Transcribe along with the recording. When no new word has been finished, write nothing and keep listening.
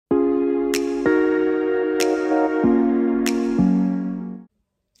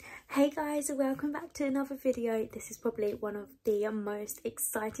Hey guys, welcome back to another video. This is probably one of the most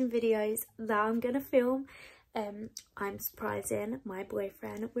exciting videos that I'm gonna film. I'm surprising my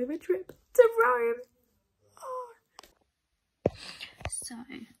boyfriend with a trip to Rome. Oh. So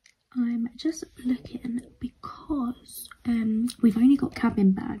I'm just looking because we've only got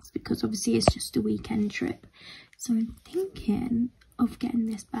cabin bags because obviously it's just a weekend trip. So I'm thinking of getting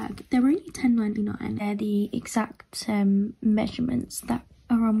this bag. They're only £10.99. They're the exact measurements that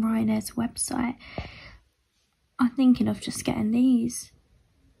are on Ryanair's website. I'm thinking of just getting these.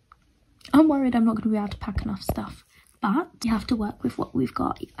 I'm worried I'm not going to be able to pack enough stuff, but we have to work with what we've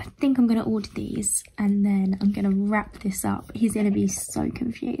got. I think I'm going to order these and then I'm going to wrap this up. He's going to be so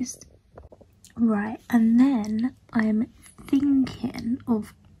confused. Right, and then I'm thinking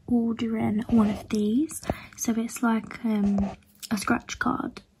of ordering one of these. So it's like a scratch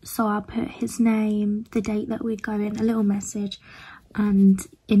card. So I'll put his name, the date that we're going, a little message, and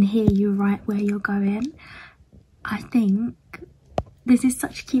in here you write where you're going. I think this is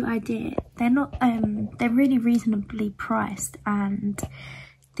such a cute idea. They're not they're really reasonably priced, and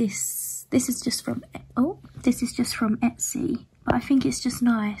this is just from Etsy, but I think it's just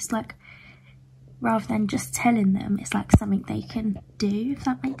nice, like rather than just telling them, it's like something they can do, if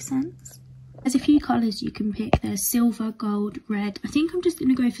that makes sense. There's a few colours you can pick. There's silver, gold, red. I think I'm just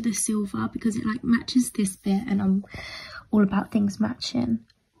gonna go for the silver because it like matches this bit and I'm all about things matching.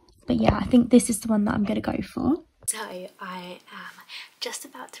 But yeah, I think this is the one that I'm gonna go for. So I am just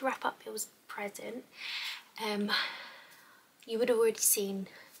about to wrap up Bill's present. You would have already seen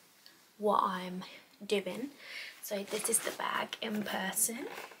what I'm doing. So this is the bag in person.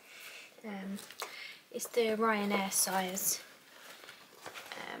 It's the Ryanair size.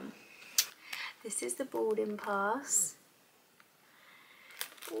 This is the boarding pass.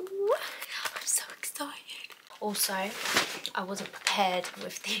 Ooh, I'm so excited. Also, I wasn't prepared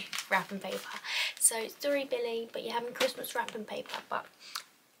with the wrapping paper. So, sorry Billy, but you're having Christmas wrapping paper, but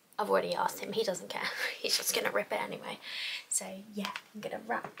I've already asked him, he doesn't care. He's just gonna rip it anyway. So yeah, I'm gonna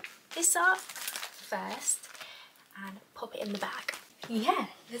wrap this up first and pop it in the bag. Yeah,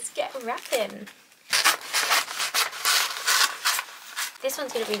 let's get wrapping. This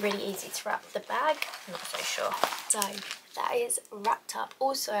one's going to be really easy to wrap. The bag, I'm not so sure. So that is wrapped up.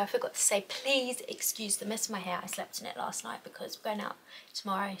 Also, I forgot to say, please excuse the mess of my hair. I slept in it last night because we're going out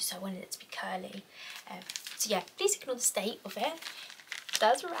tomorrow, so I wanted it to be curly. So yeah, please ignore the state of it.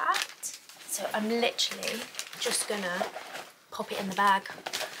 That's wrapped. So I'm literally just going to pop it in the bag.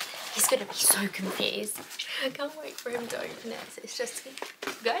 He's going to be so confused. I can't wait for him to open it. So it's just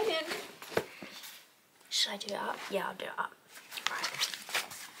going in. Should I do it up? Yeah, I'll do it up. Right.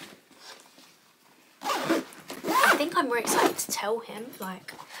 I think I'm really excited to tell him,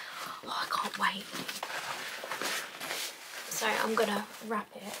 like, oh, I can't wait. So I'm gonna wrap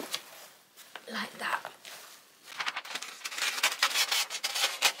it like that.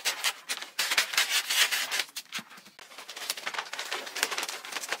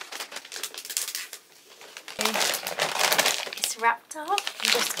 It's wrapped up.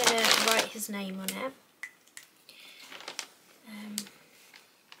 I'm just gonna write his name on it.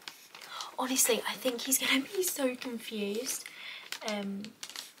 Honestly, I think he's going to be so confused.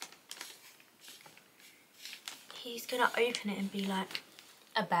 He's going to open it and be like,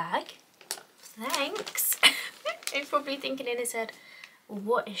 a bag? Thanks. He's probably thinking in his head,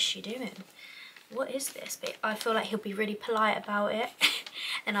 what is she doing? What is this? But I feel like he'll be really polite about it.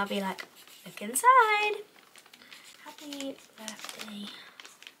 And I'll be like, look inside. Happy birthday,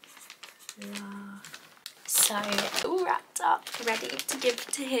 love. So, all wrapped up, ready to give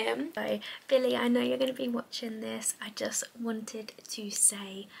to him. So, Billy, I know you're going to be watching this. I just wanted to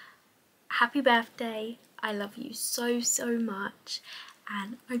say happy birthday. I love you so, so much.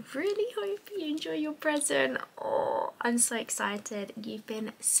 And I really hope you enjoy your present. Oh, I'm so excited. You've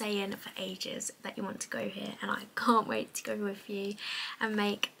been saying for ages that you want to go here. And I can't wait to go with you and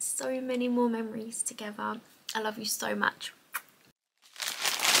make so many more memories together. I love you so much.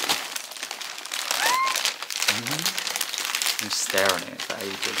 I'm staring at it for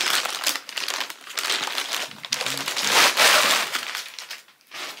ages.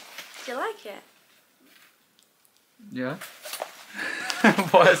 Do you like it? Yeah.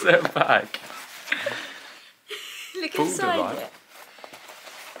 Why is there a bag? Look inside it.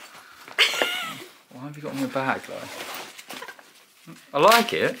 Why have you got me a bag though? I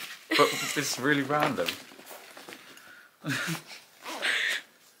like it, but it's really random.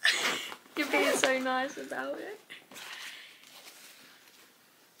 You're being so nice about it.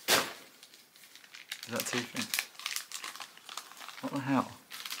 Is that two things? What the hell?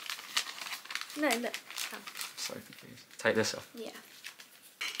 No, look. Oh. I'm so confused. Take this off. Yeah.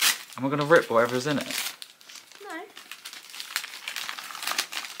 Am I going to rip whatever's in it? No.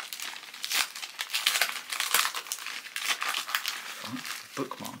 Oh,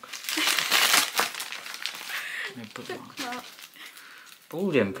 bookmark. No bookmark.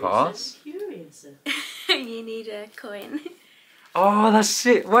 Boarding pass? Curious. You need a coin. Oh, that's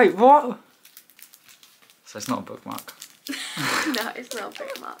it. Wait, what? So it's not a bookmark. No, it's not a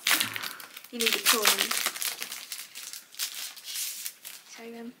bookmark. You need a coin.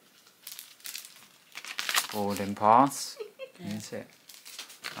 Show them. Boarding pass. That's it.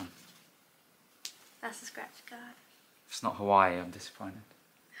 Oh. That's a scratch card. If it's not Hawaii, I'm disappointed.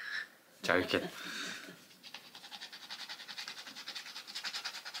 Joking.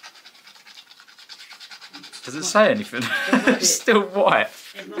 Does it say anything? It's still white.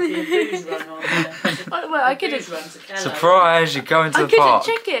 It might be a booze run on there. Well, I couldn't. Surprise, you're going to the park. I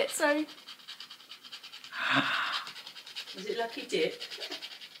couldn't check it, so. Was it Lucky Dip?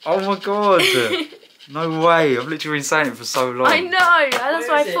 Oh my god. No way, I've literally been saying it for so long. I know, that's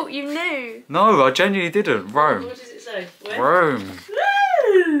Where why is I it? thought you knew. No, I genuinely didn't. Rome. What does it say? Where? Rome.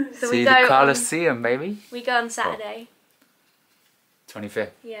 Woo! So See we the go Colosseum, baby. We go on Saturday.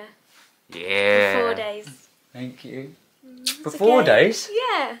 25th. Yeah. Yeah. For 4 days. Thank you. It's For 4 days?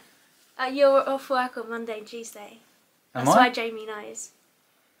 Yeah. You're off work on Monday and Tuesday. Am That's I? why Jamie knows.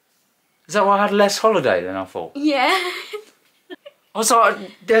 Is that why I had less holiday than I thought? Yeah. I was like,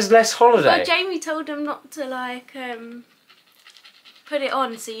 there's less holiday. Well, Jamie told him not to like put it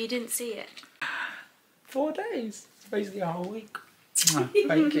on so you didn't see it. 4 days. It's basically a whole week.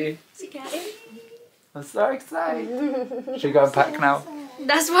 Thank you. It's okay. I'm so excited. Should we go and pack now?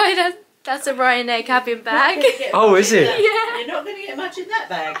 That's why that's a Ryanair cabin bag. Oh, is it? Yeah. You're not going to get much in that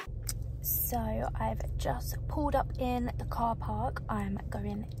bag. So I've just pulled up in the car park. I'm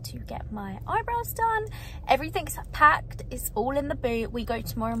going to get my eyebrows done. Everything's packed. It's all in the boot. We go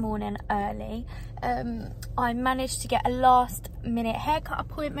tomorrow morning early. I managed to get a last minute haircut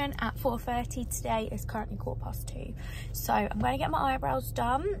appointment at 4:30 today. It's currently 2:15. So I'm going to get my eyebrows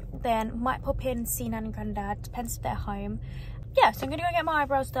done. Then might pop in, see Nan and Grandad. Depends if they're home. Yeah, so I'm going to go get my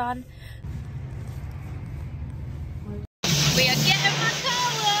eyebrows done. We are getting my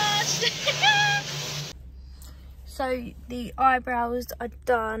car washed. So the eyebrows are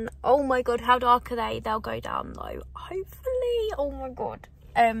done. Oh my god, how dark are they? They'll go down though, hopefully. Oh my god.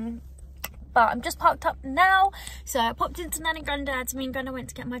 But I'm just parked up now, so I popped into Nan and Grandad's. Me and Grandad went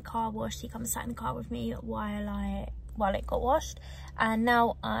to get my car washed. He comes and sat in the car with me while it got washed, and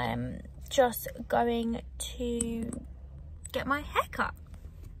now I'm just going to get my hair cut.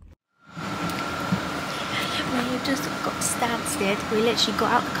 We just got standstill. We literally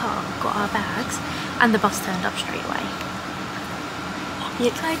got out the car, got our bags, and the bus turned up straight away. Are you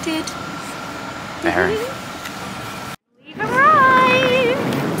excited? Very. We've arrived!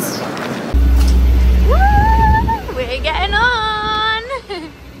 Woo! We're getting on!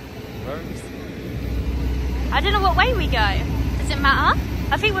 I don't know what way we go. Does it matter?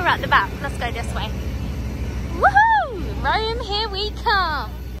 I think we're at the back. Let's go this way. Woohoo! Rome, here we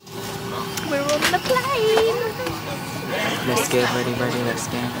come! We're on the plane! Let's get ready, let's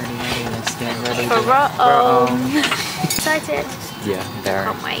get ready, let's get ready. For Rome! Excited? Yeah, very.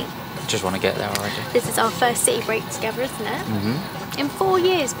 Can't wait. Just want to get there already. This is our first city break together, isn't it? Mm-hmm. In 4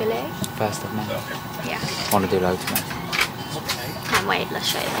 years, Billy. First of May. Yeah. Want to do loads more. Can't wait, let's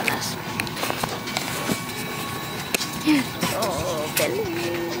show you the rest. Oh, Billy.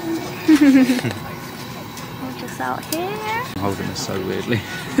 We're just out here. I'm holding this so weirdly.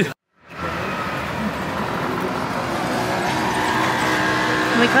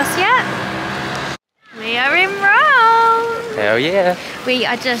 Have we crossed yet? We are in Rome. Hell yeah. We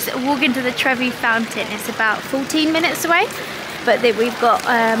are just walking to the Trevi fountain. It's about 14 minutes away. But then we've got,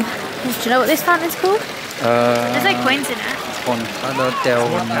 do you know what this fountain's called? There's no coins in it. Oh,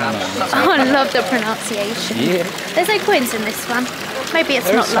 I love the pronunciation. Yeah. There's no coins in this one. Maybe it's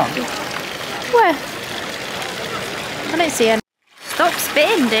There's not some. lucky. Where? I don't see any. Stop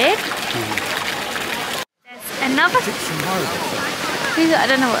spitting, dude. There's another. I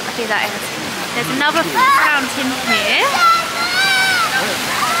don't know who that is. There's another fountain here. Another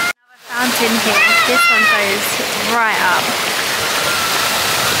fountain here. This one goes right up.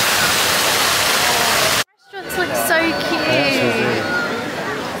 Restaurants look so cute.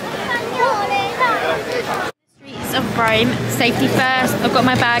 Streets of Rome. Safety first. I've got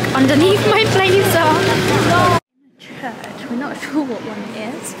my bag underneath my blazer. Church. We're not sure what one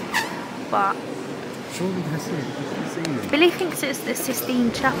it is, but Surely that's it. You can see it. Billy thinks it's the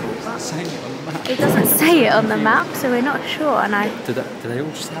Sistine Chapel, but Saying it on the map. it doesn't say it on the map, so we're not sure. And Do they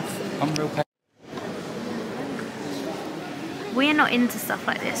all just have Unreal Paint? we're not into stuff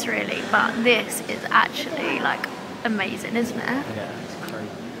like this really, but this is actually like amazing, isn't it? Yeah, it's crazy.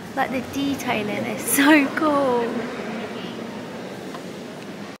 Like the detailing is so cool.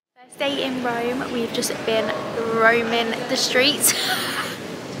 First day in Rome, we've just been roaming the streets.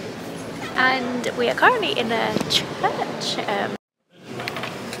 And we are currently in a church.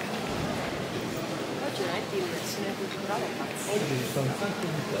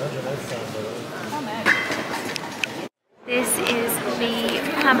 This is the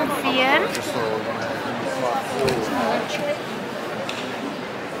Pantheon.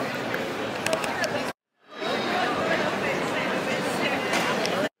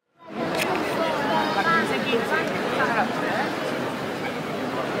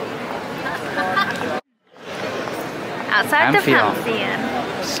 Outside the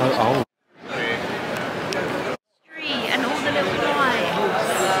Pantheon. So old. Street and all the little lights.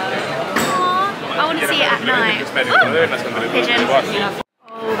 Aww, I want to see it at night. Pigeon.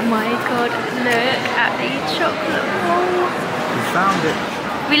 Oh my god, look at the chocolate bowl. We found it.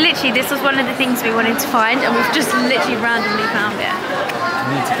 We literally, this was one of the things we wanted to find and we've just literally randomly found it.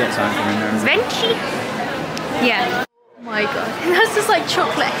 We need to get something from in there. Venti? Yeah. Oh my god, that's just like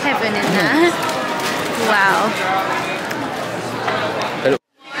chocolate heaven in there. Wow. Hello.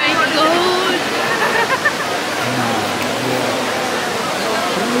 Oh my god.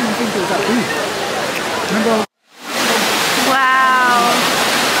 I don't even think it was that big. Remember? Wow.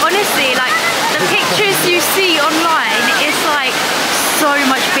 Honestly, like the pictures you see online is like so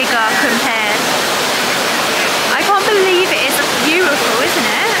much bigger compared. I can't believe it. It's beautiful, isn't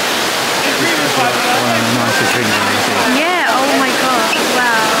it? One of the nicest things I've seen. Yeah, oh my god,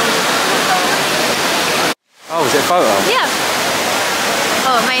 wow. Oh, is it a photo? Yeah.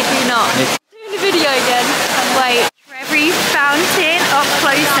 Oh, maybe not. Yeah. Doing the video again. Wait, Trevi fountain up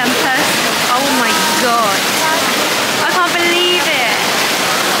close and personal. Oh my god. I can't believe it.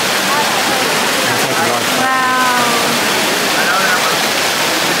 Wow.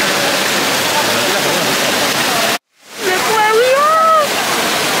 Look where we are.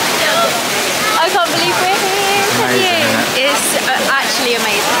 I can't believe we're here. Can you? It's actually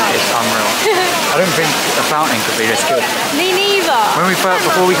amazing. It's unreal. I don't think a fountain could be this good. Me neither. When we first,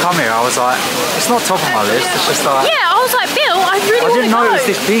 before we come here, I was like, it's not top of my list. It's just like. Yeah, I was like, Bill, I really want to go. I didn't know it was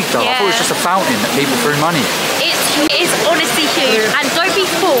this big though. I Yeah. thought it was just a fountain that people threw money in. It is honestly huge, and don't be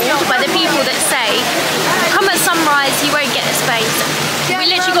fooled by the people that say, come at sunrise, you won't get the space. We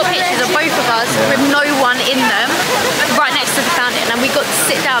literally got pictures of both of us with no one in them, right next to the fountain, and we got to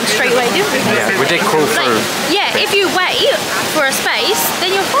sit down straight away, didn't we? Yeah, we did crawl Like, through. yeah, if you wait for a space,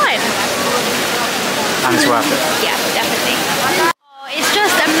 then you're fine. And it's worth it. Yeah, definitely. Oh, it's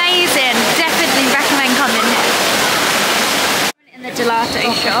just amazing. Definitely recommend coming here. In the gelato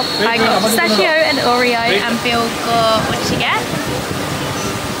shop, I got pistachio and Oreo, and Bill got, what did you get?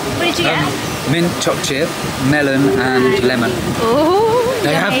 What did you get? Mint chocolate chip, melon and lemon. Ooh,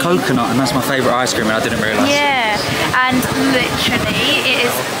 They have yummy. coconut and that's my favourite ice cream and I didn't realise. Yeah, and literally it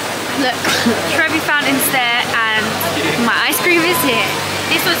is, look, Trevi fountain's there and my ice cream is here.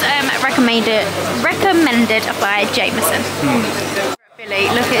 This was recommended by Jameson. Billy,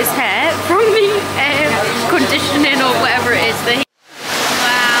 look at his hair from the air conditioning or whatever it is.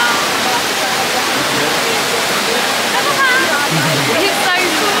 Wow. It's so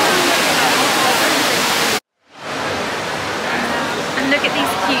cool. And look at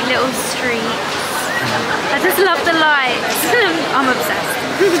these cute little streets. I just love the lights. I'm obsessed.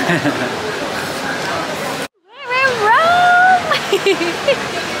 We're in Rome!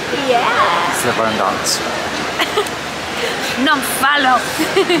 Yeah! It's the Rome dance. Non fallo!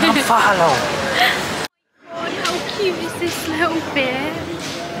 Non fallo! God, how cute is this little bit?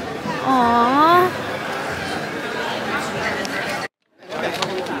 Aww.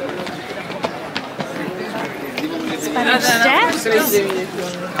 Spanish steps.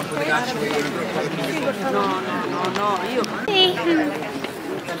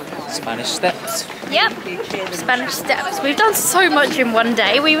 Spanish steps. Yep, Spanish steps. We've done so much in one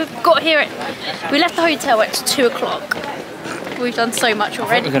day. We got here we left the hotel at 2 o'clock. We've done so much I think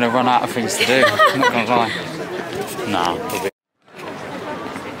already. we're going to run out of things to do. I'm not going to lie. No, probably.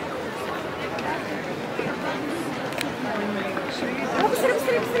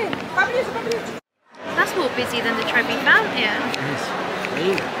 That's more busy than the Trevi Fountain.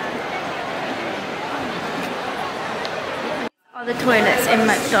 Are the toilets in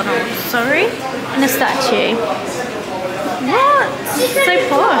McDonald's? Sorry? And a statue. What? So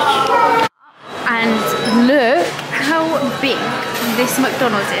posh. And look how big this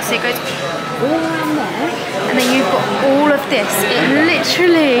McDonald's is. So it goes all around there, and then you've got all of this. It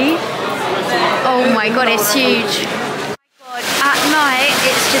literally, oh my god, it's huge. Oh my god, night,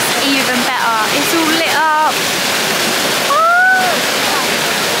 it's just even better. It's all lit up.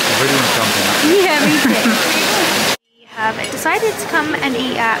 I really want to jump in that. Yeah, me too. We have decided to come and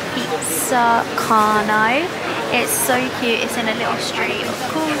eat at Pizza Carno. It's so cute. It's in a little street, of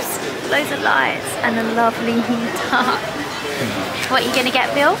course. Loads of lights and a lovely heater. What are you gonna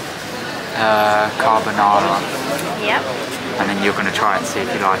get, Bill? Carbonara. Yep. And then you're going to try it and see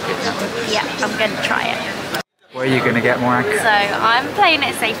if you like it. Yeah, I'm gonna try it. What are you going to get, Morak? So I'm playing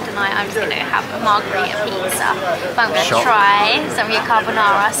it safe tonight. I'm just gonna have a margarita pizza. But I'm gonna Shot. try some of your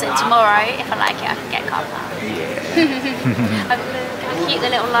carbonara. So tomorrow, if I like it, I can get carbonara. Yeah. Look how cute the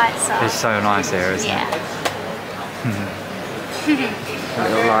little lights are. It's so nice here, isn't Yeah. it?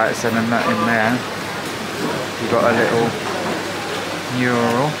 Little lights and then in there. You've got a little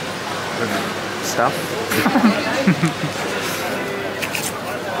mural with stuff.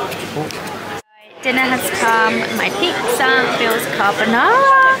 Dinner has come. My pizza, Bill's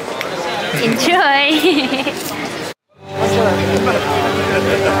carbonara. Enjoy.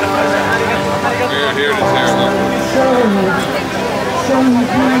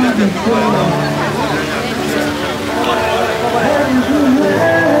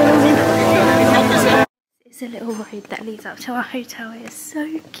 It's a little road that leads up to our hotel. It's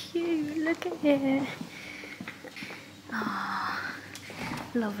so cute. Look at it. Oh,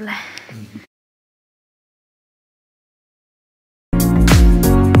 lovely.